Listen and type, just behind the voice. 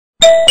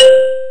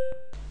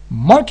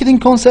Marketing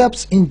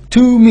concepts in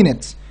 2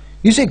 minutes.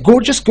 You see a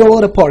gorgeous girl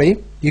at a party,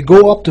 you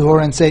go up to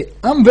her and say,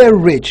 "I'm very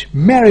rich,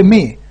 marry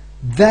me."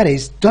 That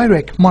is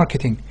direct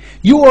marketing.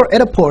 You are at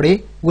a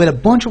party with a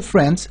bunch of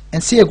friends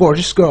and see a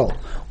gorgeous girl.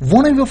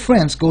 One of your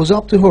friends goes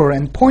up to her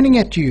and pointing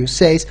at you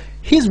says,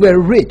 "He's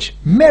very rich,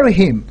 marry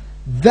him."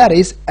 That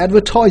is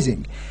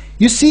advertising.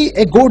 You see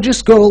a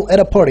gorgeous girl at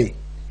a party.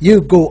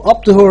 You go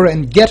up to her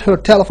and get her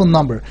telephone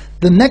number.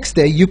 The next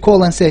day you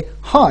call and say,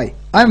 "Hi,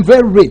 I'm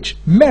very rich,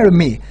 marry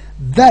me."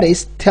 That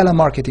is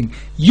telemarketing.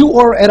 You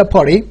are at a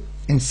party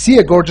and see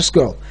a gorgeous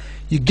girl.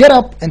 You get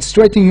up and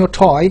straighten your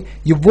tie,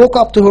 you walk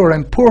up to her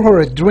and pour her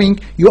a drink,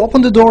 you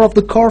open the door of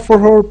the car for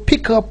her,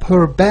 pick up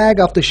her bag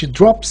after she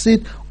drops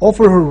it,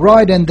 offer her a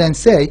ride and then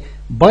say,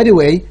 "By the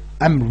way,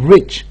 I'm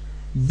rich.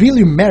 Will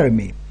you marry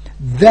me?"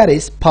 That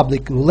is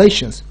public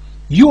relations.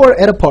 You are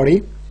at a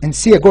party and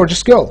see a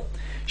gorgeous girl.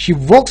 She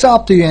walks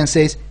up to you and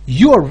says,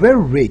 "You are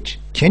very rich.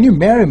 Can you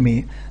marry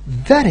me?"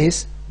 That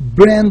is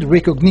brand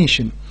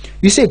recognition.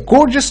 You see a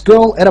gorgeous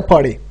girl at a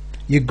party.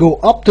 You go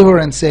up to her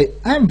and say,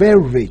 "I'm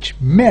very rich,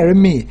 marry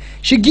me."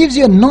 She gives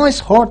you a nice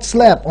hard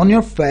slap on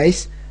your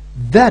face.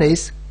 That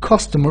is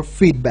customer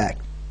feedback.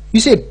 You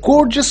see a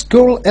gorgeous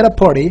girl at a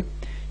party.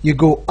 You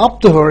go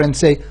up to her and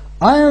say,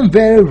 "I am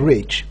very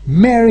rich,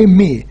 marry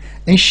me."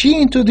 And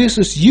she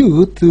introduces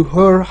you to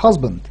her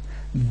husband.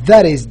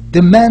 That is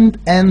demand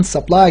and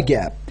supply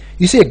gap.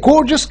 You see a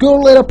gorgeous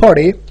girl at a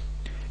party.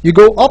 You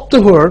go up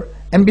to her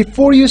and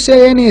before you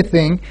say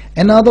anything,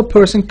 another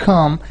person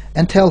come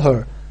and tell her,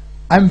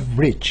 "I'm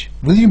rich,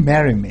 will you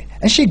marry me?"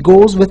 And she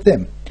goes with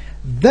them.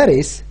 That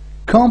is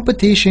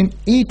competition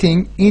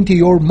eating into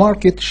your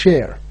market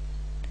share.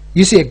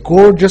 You see a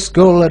gorgeous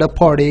girl at a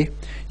party,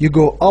 you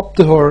go up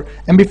to her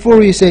and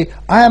before you say,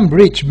 "I am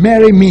rich,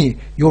 marry me,"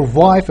 your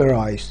wife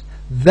arrives.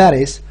 That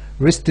is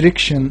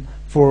restriction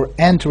for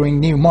entering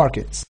new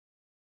markets.